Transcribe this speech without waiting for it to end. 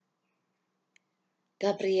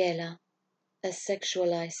Gabriela, a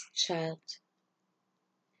sexualized child.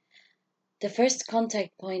 The first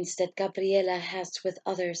contact points that Gabriela has with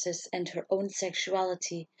others and her own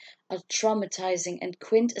sexuality are traumatizing and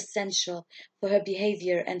quintessential for her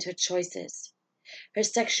behavior and her choices. Her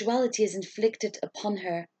sexuality is inflicted upon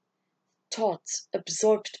her, taught,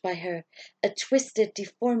 absorbed by her, a twisted,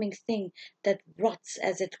 deforming thing that rots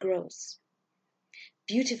as it grows.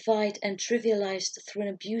 Beautified and trivialized through an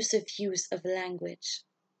abusive use of language.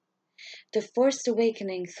 The forced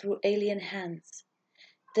awakening through alien hands.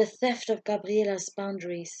 The theft of Gabriela's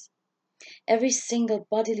boundaries. Every single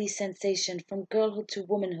bodily sensation from girlhood to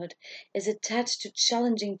womanhood is attached to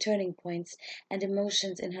challenging turning points and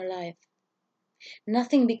emotions in her life.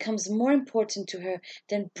 Nothing becomes more important to her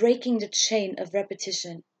than breaking the chain of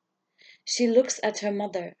repetition. She looks at her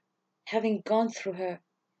mother, having gone through her,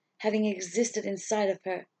 having existed inside of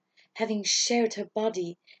her, having shared her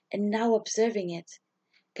body, and now observing it.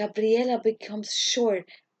 Gabriela becomes sure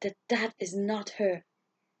that that is not her.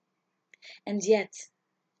 And yet,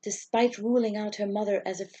 despite ruling out her mother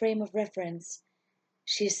as a frame of reference,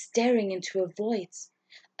 she is staring into a void,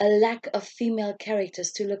 a lack of female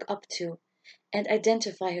characters to look up to and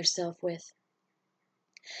identify herself with.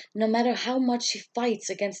 No matter how much she fights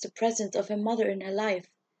against the presence of her mother in her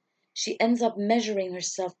life, she ends up measuring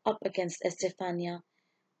herself up against Estefania,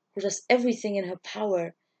 who does everything in her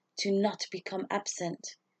power to not become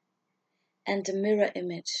absent. And the mirror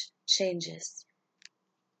image changes.